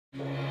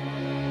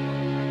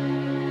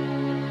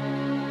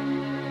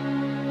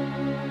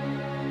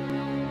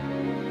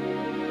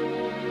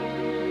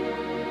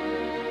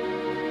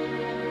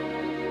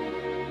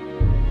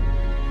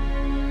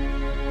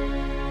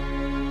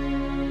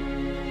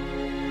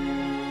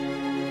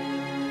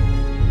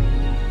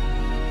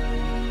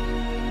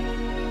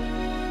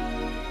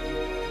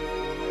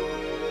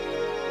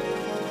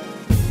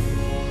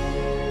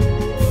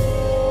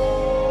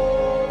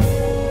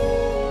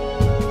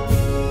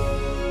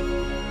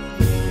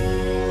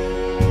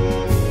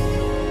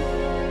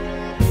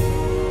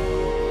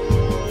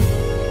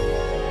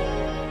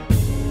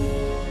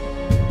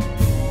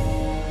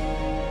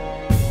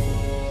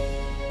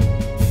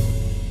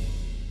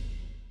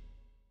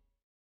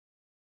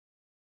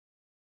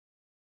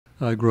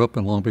I grew up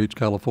in Long Beach,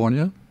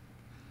 California.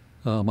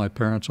 My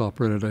parents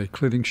operated a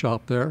cleaning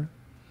shop there.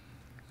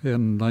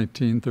 In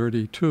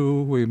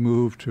 1932, we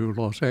moved to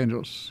Los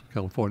Angeles,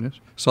 California,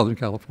 Southern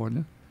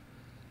California.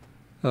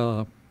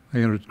 I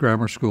entered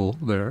grammar school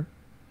there.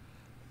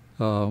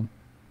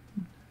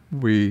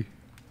 We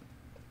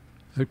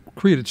had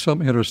created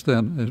some interest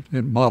then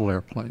in model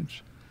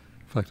airplanes.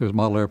 In fact, there was a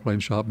model airplane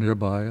shop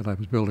nearby, and I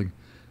was building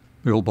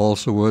the old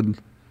balsa wood,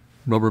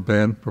 rubber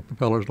band for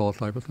propellers, and all that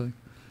type of thing,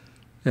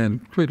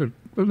 and created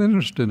an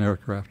interest in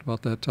aircraft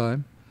about that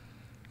time.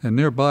 And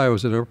nearby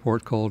was an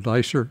airport called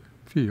Dicer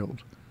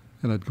Field,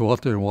 and I'd go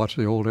out there and watch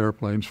the old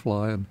airplanes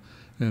fly,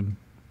 and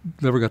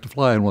never got to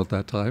fly in one at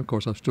that time. Of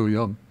course, I was too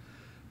young.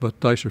 But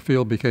Dicer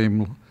Field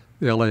became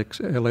the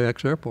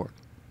LAX airport,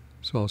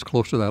 so I was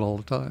close to that all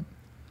the time.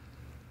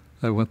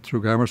 I went through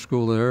grammar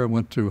school there and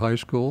went to high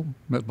school,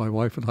 met my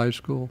wife in high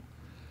school.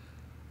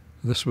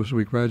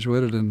 We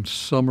graduated in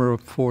summer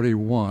of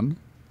 41,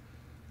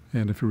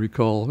 and if you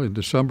recall, in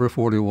December of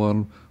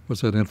 41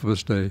 was that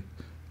infamous day,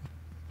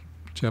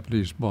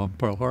 Japanese bombed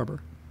Pearl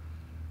Harbor.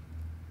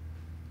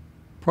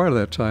 Prior to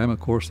that time, of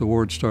course, the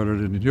war had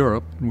started in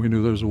Europe, and we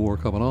knew there was a war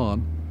coming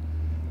on.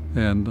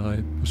 And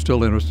I was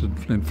still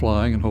interested in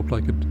flying and hoped I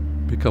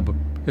could become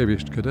a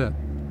aviation cadet.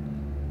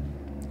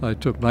 I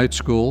took night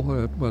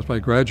school as I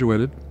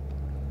graduated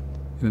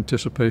in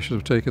anticipation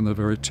of taking the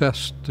very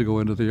test to go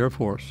into the Air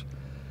Force.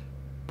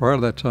 Prior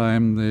to that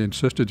time, they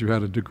insisted you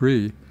had a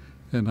degree,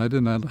 and I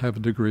did not have a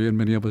degree, and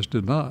many of us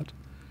did not.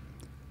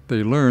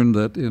 They learned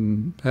that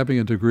in having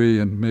a degree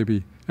in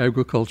maybe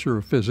agriculture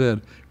or phys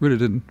ed really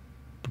didn't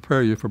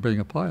prepare you for being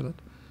a pilot.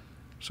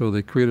 So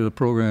they created a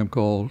program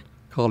called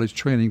College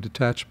Training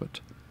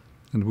Detachment,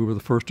 and we were the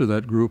first of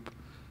that group,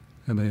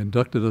 and they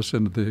inducted us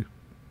into the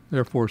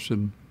Air Force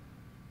in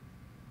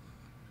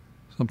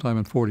sometime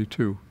in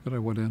 42 that I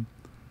went in.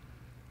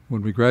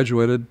 When we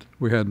graduated,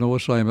 we had no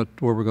assignment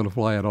where we were going to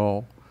fly at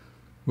all.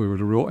 We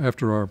were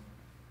after our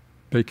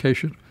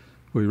vacation,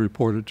 we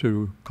reported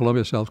to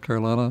Columbia, South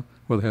Carolina,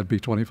 where they had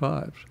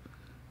B-25s.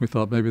 We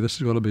thought maybe this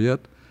is going to be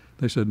it.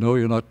 They said, no,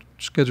 you're not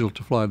scheduled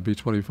to fly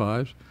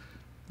B-25s.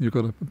 You're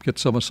going to get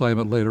some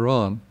assignment later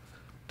on.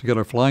 To get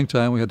our flying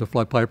time, we had to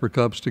fly Piper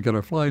Cubs to get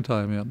our flying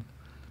time in.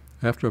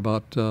 After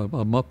about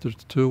a month or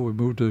two, we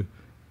moved to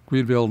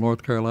Greenville,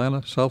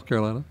 South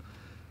Carolina,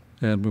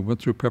 and we went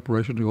through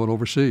preparation to go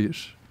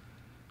overseas.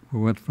 We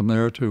went from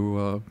there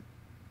to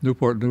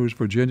Newport News,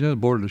 Virginia,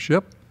 and boarded a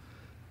ship.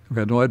 We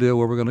had no idea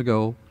where we were going to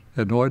go,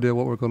 had no idea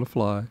what we were going to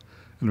fly, and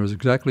there was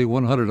exactly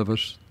 100 of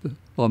us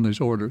on these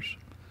orders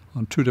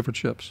on 2 different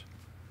ships.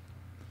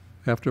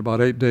 After about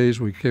 8 days,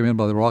 we came in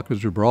by the Rock of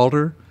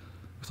Gibraltar.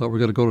 We thought we were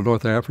going to go to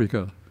North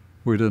Africa.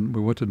 We didn't.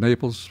 We went to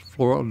Naples,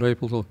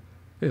 Naples,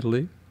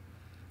 Italy.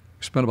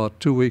 We spent about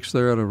 2 weeks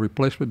there at a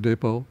replacement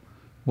depot.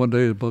 One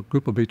day, a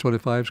group of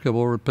B-25s came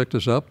over and picked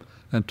us up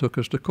and took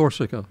us to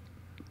Corsica.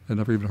 I'd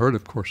never even heard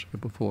of Corsica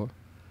before.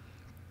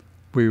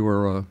 We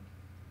were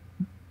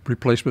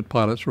replacement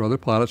pilots for other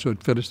pilots who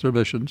had finished their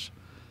missions,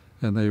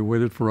 and they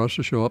waited for us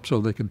to show up so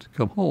they could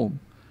come home,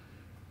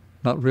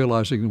 not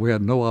realizing we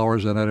had no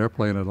hours in that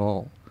airplane at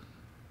all.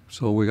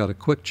 So we got a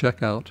quick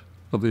checkout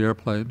of the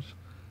airplanes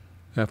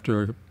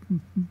after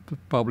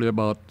probably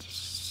about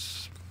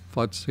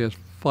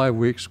 5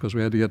 weeks, because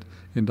we had to get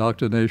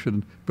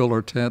indoctrination, build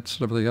our tents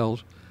and everything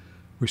else.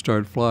 We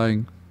started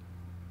flying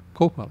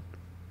co-pilot.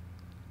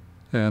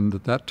 And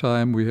at that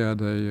time we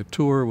had a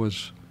tour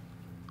was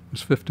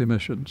 50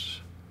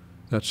 missions.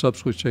 That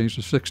subsequently changed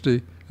to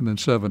 60 and then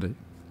 70.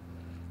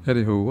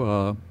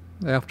 Anywho,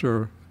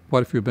 after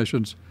quite a few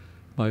missions,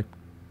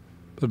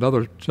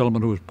 another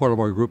gentleman who was part of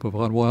our group of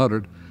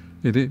 100,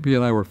 he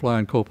and I were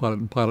flying co-pilot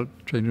and pilot,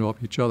 changing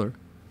off each other.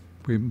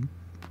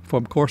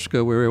 From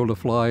Corsica, we were able to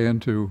fly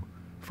into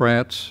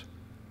France,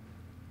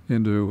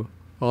 into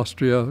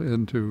Austria,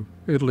 into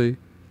Italy.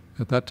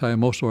 At that time,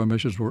 most of our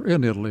missions were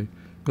in Italy,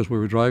 because we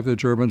were driving the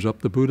Germans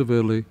up the boot of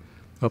Italy,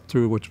 up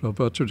through which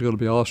eventually was going to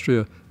be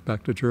Austria,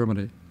 back to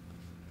Germany.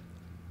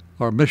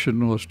 Our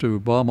mission was to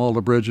bomb all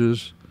the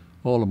bridges,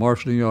 all the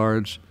marshalling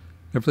yards,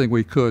 everything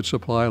we could,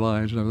 supply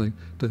lines and everything,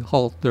 to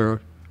halt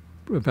their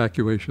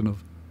evacuation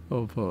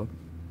of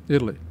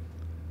Italy.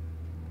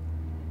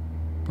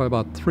 Probably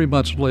about 3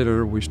 months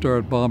later, we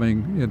started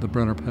bombing in the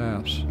Brenner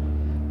Pass.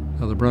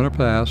 Now, the Brenner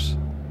Pass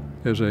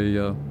is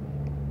a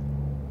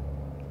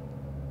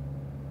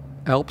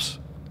Alps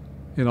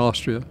in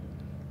Austria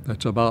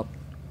that's about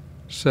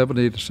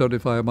 70 to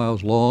 75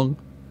 miles long,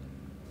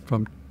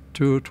 from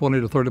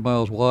 20 to 30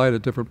 miles wide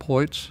at different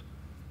points.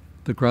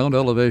 The ground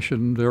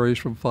elevation varies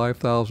from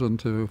 5,000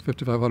 to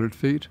 5,500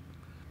 feet.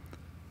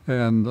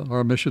 And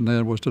our mission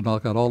then was to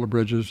knock out all the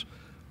bridges,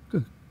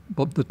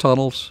 the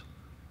tunnels,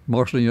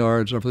 marshalling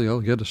yards, everything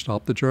else, again, to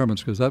stop the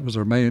Germans, because that was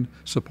their main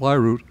supply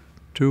route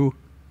to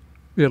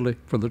Italy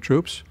for the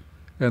troops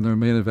and their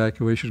main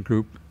evacuation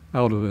group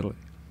out of Italy.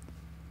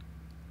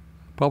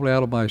 Probably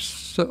out of my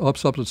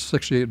subsequent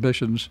 68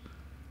 missions,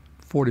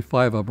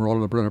 45 of them were all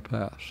in the Brenner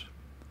Pass,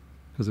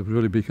 because it was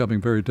really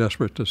becoming very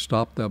desperate to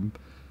stop them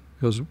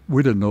because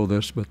we didn't know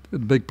this, but the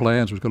big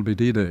plans was going to be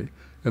D-Day,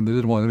 and they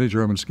didn't want any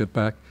Germans to get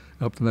back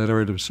up in that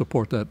area to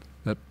support that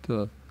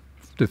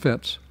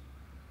defense.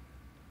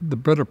 The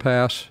Brenner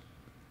Pass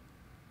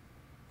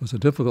was a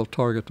difficult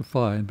target to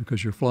find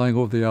because you're flying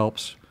over the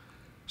Alps.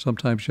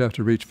 Sometimes you have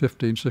to reach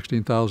 15,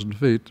 16,000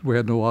 feet. We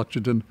had no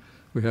oxygen.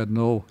 We had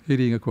no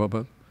heating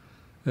equipment.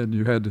 And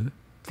you had to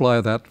fly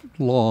that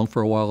long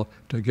for a while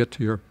to get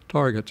to your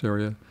target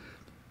area.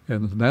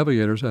 And the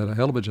navigators had a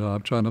hell of a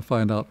job trying to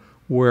find out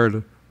where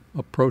to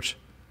approach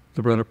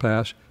the Brenner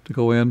Pass to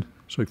go in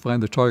so you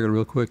find the target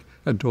real quick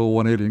and do a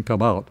 180 and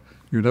come out.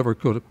 You never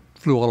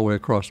flew all the way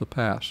across the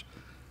pass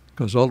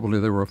because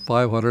ultimately there were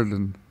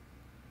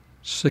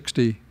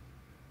 560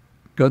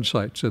 gun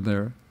sights in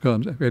there,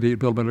 guns, 88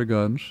 millimeter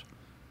guns,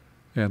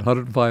 and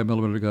 105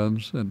 millimeter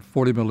guns, and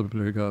 40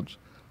 millimeter guns.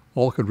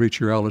 All could reach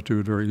your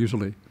altitude very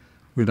easily.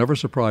 We never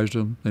surprised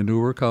them. They knew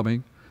we were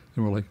coming,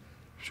 and we're like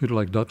shooting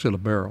like ducks in a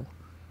barrel.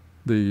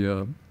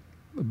 The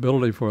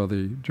ability for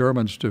the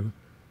Germans to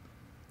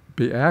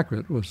be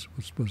accurate was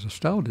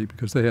astounding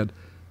because they had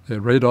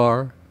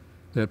radar,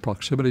 they had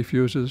proximity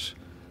fuses,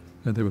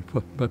 and they would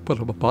put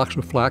up a box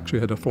of flak so you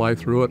had to fly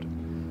through it,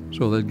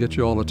 so they'd get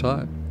you all the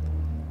time.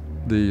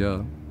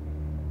 The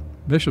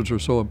missions were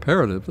so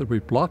imperative that we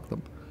blocked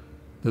them,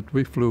 that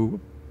we flew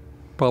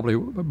probably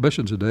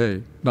missions a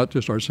day, not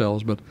just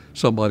ourselves, but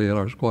somebody in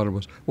our squadron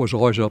was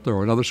always up there,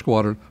 or another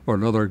squadron or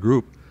another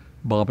group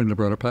bombing the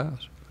Brenner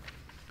Pass.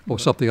 Or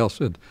something else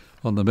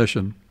on the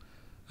mission.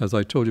 As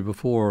I told you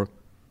before,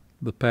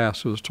 the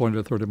pass was 20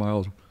 to 30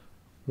 miles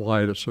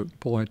wide at certain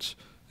points,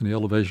 and the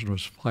elevation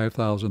was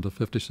 5,000 to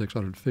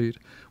 5,600 feet.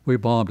 We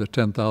bombed at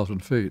 10,000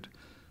 feet.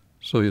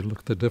 So you look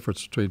at the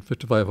difference between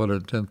 5,500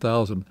 and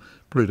 10,000,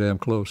 pretty damn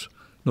close.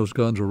 Those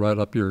guns were right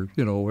up your,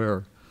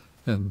 where.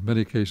 In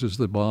many cases,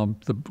 the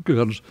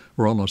guns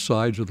were on the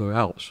sides of the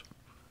Alps.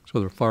 So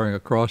they're firing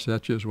across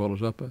at you as well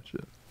as up at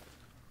you.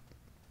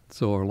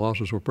 So our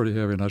losses were pretty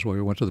heavy, and that's why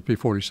we went to the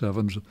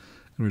P-47s, and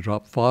we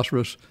dropped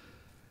phosphorus,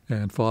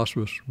 and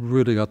phosphorus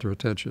really got their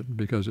attention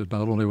because it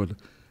not only would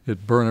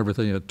it burn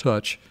everything it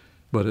touched,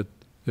 but it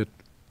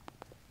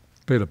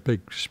made a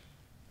big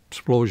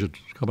explosion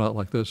come out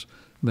like this,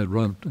 and they'd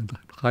run and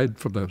hide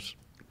from this.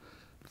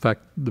 In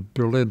fact, the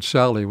Berlin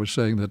Sally was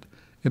saying that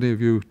any of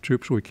you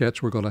troops we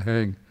catch, we're going to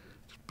hang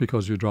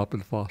because you dropped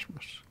in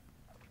phosphorus.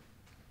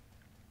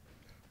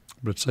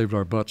 But it saved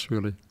our butts,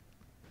 really.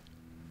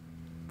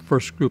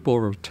 First group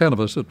over 10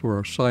 of us that were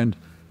assigned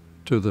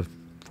to the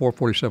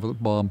 447th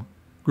Bomb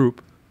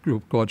Group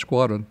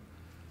Squadron,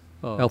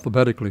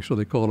 alphabetically, so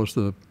they called us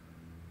the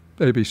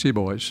ABC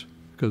boys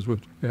because we're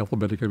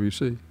alphabetic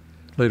ABC.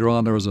 Later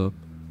on, there was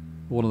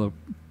one of the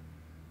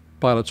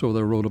pilots over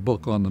there wrote a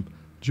book on the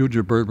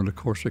Junior Birdmen of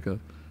Corsica,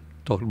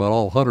 talking about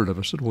all 100 of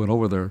us that went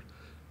over there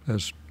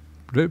as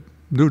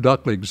new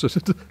ducklings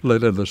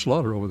led into the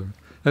slaughter over there.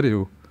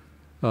 Anywho,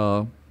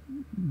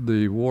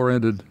 the war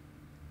ended.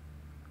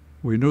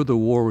 We knew the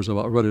war was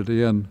about ready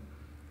to end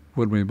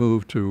when we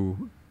moved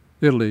to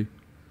Italy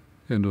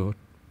into a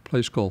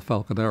place called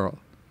Falconera.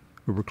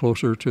 We were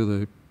closer to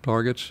the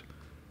targets.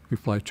 We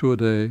fly 2 a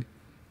day, and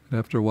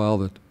after a while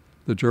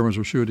the Germans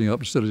were shooting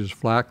up, instead of just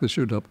flak, they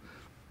shooting up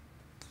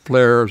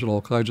flares and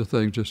all kinds of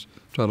things, just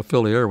trying to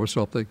fill the air with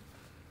something.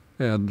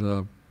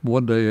 And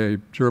one day a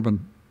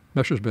German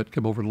Messerschmitt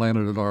came over and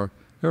landed at our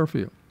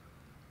airfield.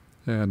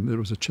 And it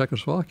was a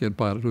Czechoslovakian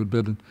pilot who had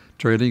been in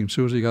training, and as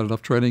soon as he got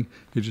enough training,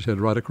 he just headed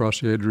right across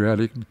the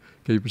Adriatic and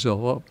gave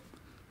himself up.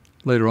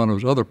 Later on, there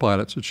was other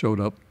pilots that showed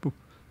up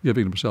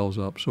giving themselves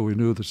up, so we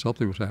knew that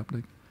something was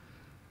happening.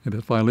 And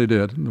it finally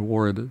did, and the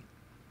war ended.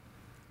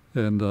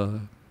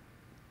 And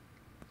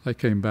I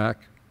came back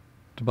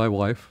to my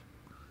wife.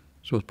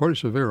 So it was pretty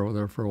severe over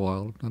there for a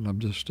while, and I'm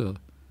just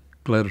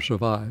glad to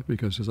survive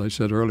because, as I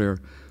said earlier,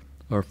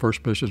 our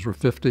first missions were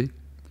 50,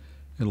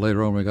 and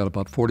later on we got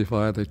about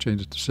 45, they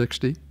changed it to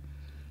 60,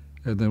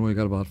 and then we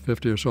got about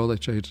 50 or so, they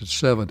changed it to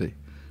 70.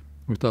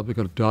 We thought we were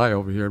going to die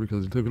over here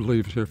because they would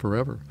leave us here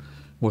forever.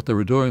 What they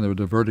were doing, they were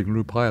diverting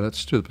new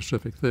pilots to the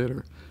Pacific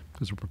Theater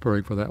because we're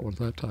preparing for that one at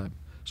that time.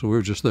 So we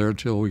were just there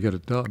until we get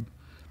it done.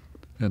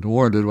 And the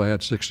war ended, I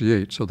had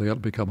 68, so they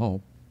got to come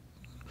home.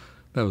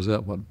 That was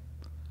that one.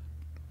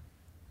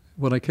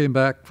 When I came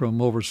back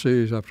from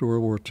overseas after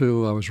World War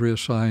II, I was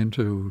reassigned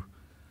to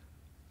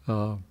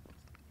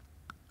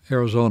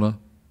Arizona,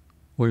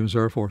 Williams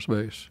Air Force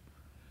Base.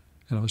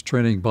 And I was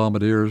training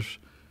bombardiers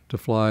to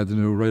fly the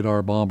new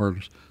radar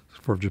bombers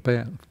for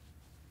Japan,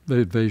 the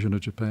invasion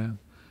of Japan.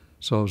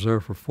 So I was there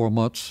for 4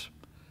 months,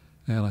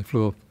 and I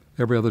flew up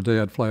every other day.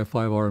 I'd fly a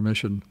 5-hour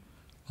mission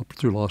up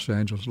through Los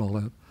Angeles and all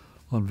that.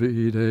 On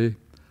VE Day,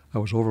 I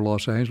was over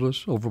Los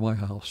Angeles, over my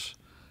house.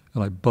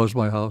 And I buzzed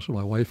my house, and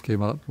my wife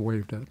came out and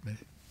waved at me.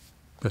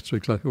 That's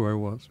exactly where I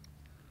was.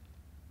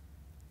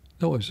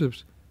 No, it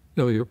was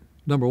you're,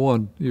 number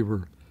one, you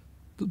were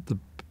the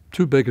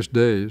 2 biggest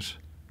days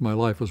in my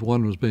life was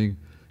one was being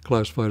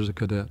classified as a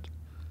cadet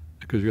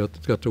because you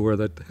got to wear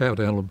that hat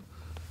emblem,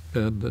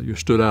 and you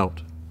stood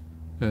out,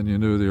 and you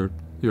knew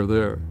you're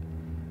there.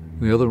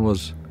 And the other one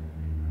was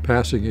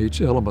passing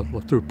each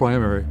element through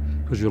primary,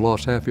 because you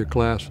lost half your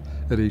class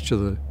at each of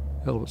the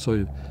elements. So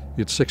you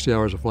get 60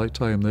 hours of flight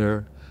time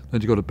there.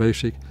 Then you go to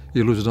basic,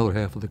 you lose another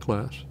half of the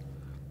class.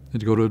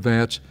 Then you go to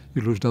advanced,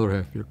 you lose another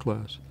half of your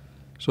class.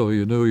 So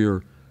you knew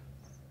you're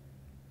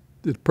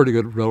in a pretty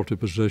good relative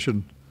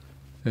position,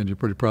 and you're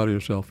pretty proud of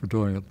yourself for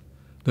doing it.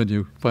 Then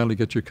you finally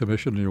get your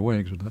commission and your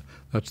wings, and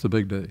that's the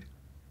big day.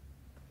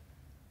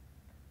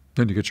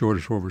 Then you get your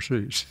orders for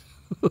overseas.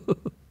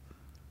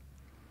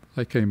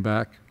 I came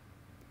back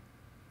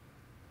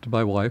to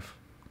my wife.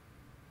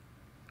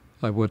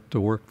 I went to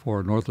work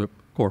for Northrop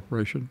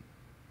Corporation.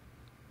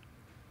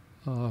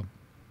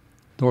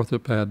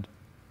 Northrop had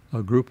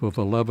a group of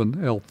 11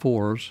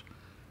 L4s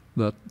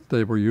that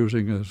they were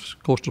using as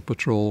coastal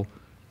patrol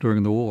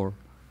during the war.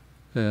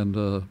 And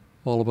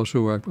all of us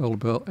who were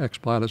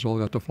ex-pilots all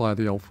got to fly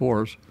the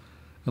L4s.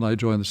 And I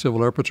joined the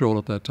Civil Air Patrol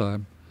at that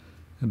time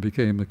and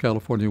became the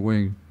California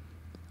Wing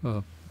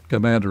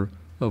commander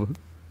of a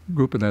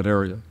group in that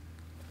area.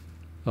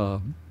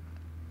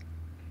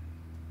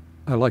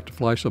 I liked to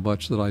fly so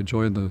much that I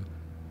joined the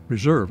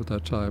reserve at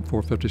that time,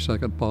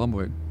 452nd Bomb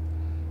Wing.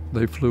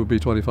 They flew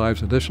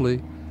B-25s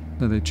initially,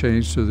 then they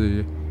changed to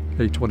the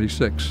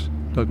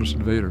A-26 Douglas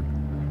Invader.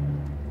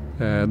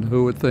 And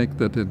who would think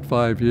that in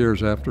 5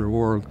 years after the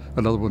war,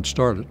 another one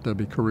started, that'd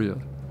be Korea.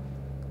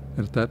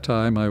 And at that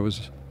time, I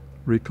was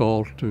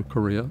recalled to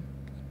Korea,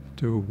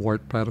 to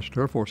Wright Patterson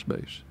Air Force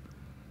Base.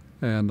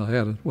 And I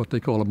had what they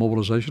call a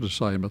mobilization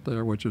assignment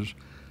there, which is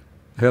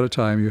ahead of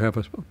time you have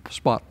a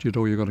spot you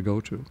know you're going to go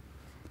to.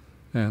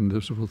 And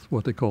this was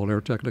what they call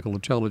air technical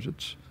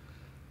intelligence.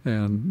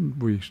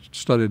 And we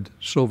studied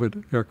Soviet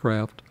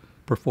aircraft,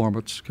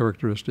 performance,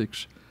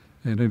 characteristics,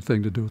 and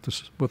anything to do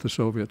with the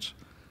Soviets.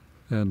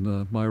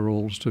 And my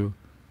role is to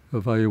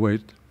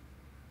evaluate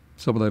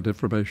some of that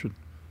information.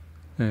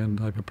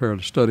 And I prepared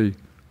a study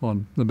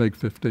on the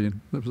MiG-15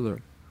 that was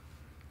there.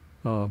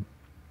 I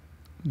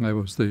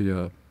was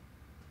the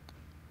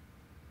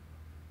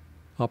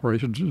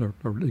operations or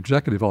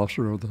executive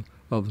officer of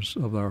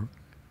our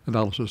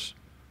analysis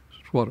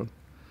squadron.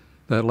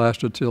 That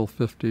lasted till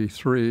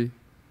 51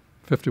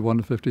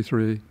 to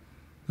 53.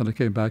 Then I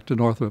came back to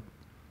Northrop.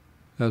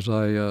 As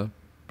I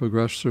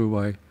progressed through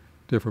my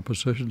different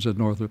positions at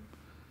Northrop,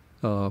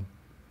 in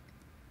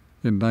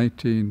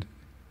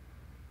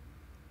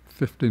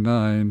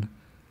 1959,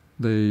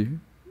 they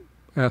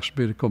asked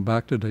me to come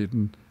back to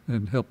Dayton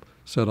and help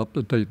set up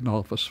the Dayton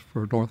office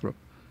for Northrop,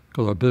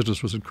 because our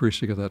business was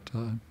increasing at that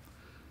time.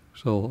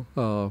 So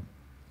I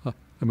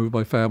moved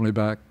my family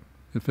back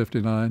in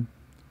 59.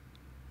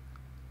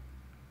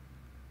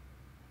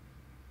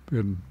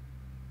 And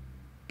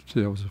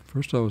see,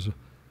 first I was an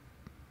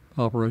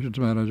operations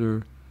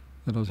manager,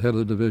 then I was head of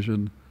the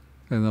division,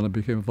 and then I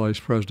became vice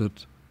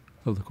president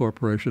of the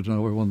corporation, and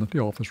everyone that the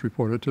office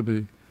reported to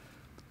me.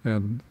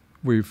 And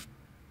we've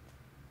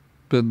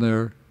been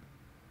there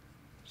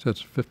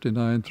since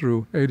 59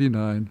 through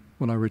 89.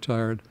 When I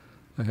retired,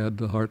 I had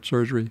the heart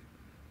surgery,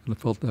 and I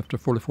felt after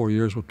 44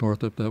 years with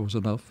Northrop that was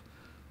enough.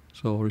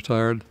 So I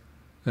retired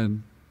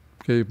and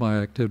gave my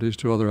activities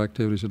to other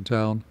activities in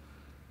town.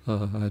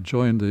 I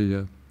joined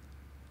the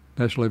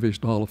National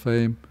Aviation Hall of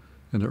Fame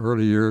in the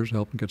early years,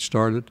 helping get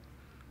started.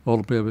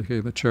 Ultimately, I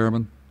became the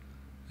chairman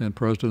and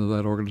president of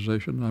that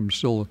organization. I'm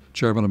still the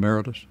chairman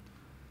emeritus.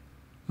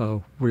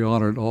 We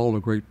honored all the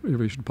great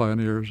aviation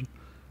pioneers.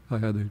 I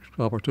had the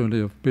opportunity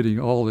of meeting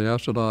all the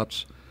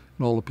astronauts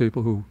and all the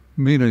people who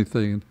mean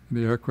anything in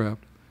the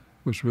aircraft.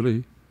 It was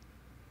really,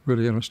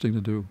 really interesting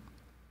to do.